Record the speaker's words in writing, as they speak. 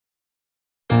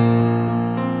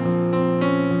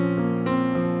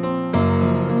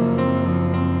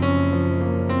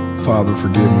Father,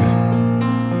 forgive me,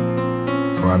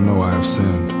 for I know I have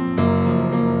sinned.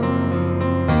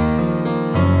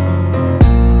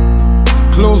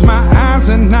 Close my eyes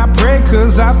and I pray,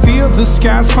 cause I feel the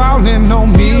sky's falling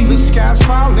on me.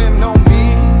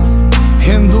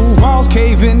 And the walls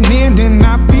caving in, and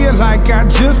I feel like I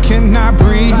just cannot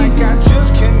breathe. And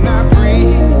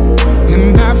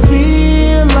I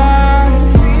feel like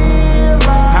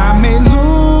I may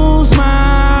lose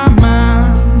my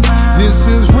mind. This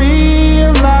is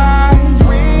real life.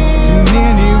 Can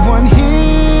anyone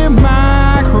hear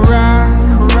my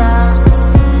cries?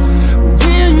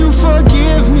 Will you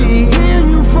forgive me?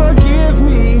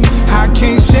 I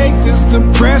can't shake this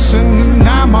depression, and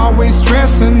I'm always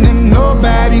stressing, and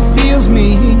nobody feels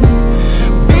me.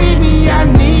 Baby, I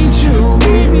need you.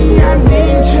 Baby, I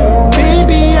need you.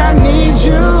 Baby, I need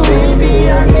you. Baby,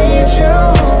 I need you.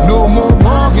 No more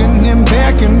bargaining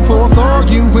back and forth,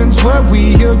 arguing's what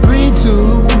we agreed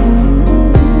to.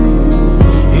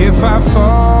 If I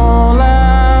fall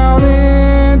out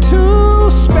into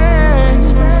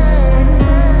space,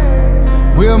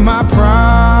 will my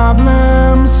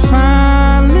problems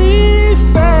finally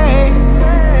fade?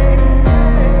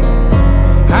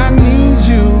 I need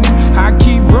you. I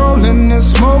keep rolling and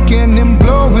smoking and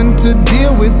blowing to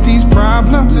deal with these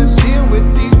problems.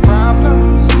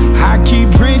 I keep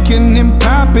drinking and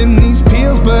popping these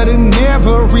pills, but it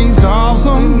never resolves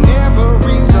them.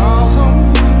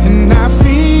 And I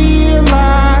feel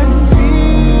like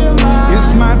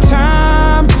it's my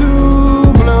time to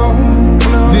blow.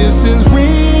 This is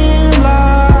real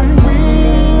life.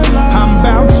 I'm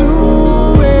about to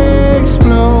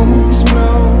explode.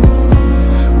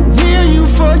 Will you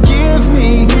forgive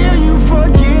me?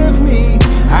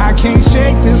 I can't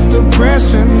shake this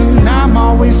depression, and I'm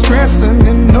always stressing,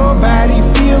 and nobody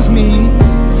feels me.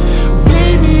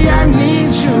 Baby, I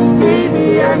need you.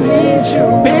 Baby, I need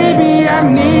you. Baby, I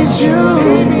need you.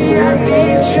 Baby, I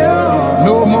need you.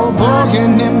 No more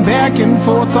bargaining back and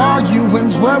forth,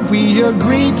 arguing's what we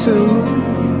agreed to.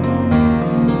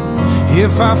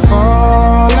 If I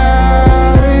fall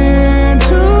out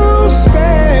into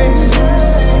space,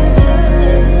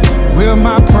 will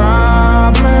my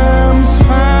problems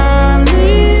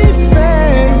finally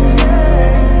fade?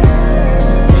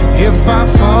 If I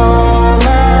fall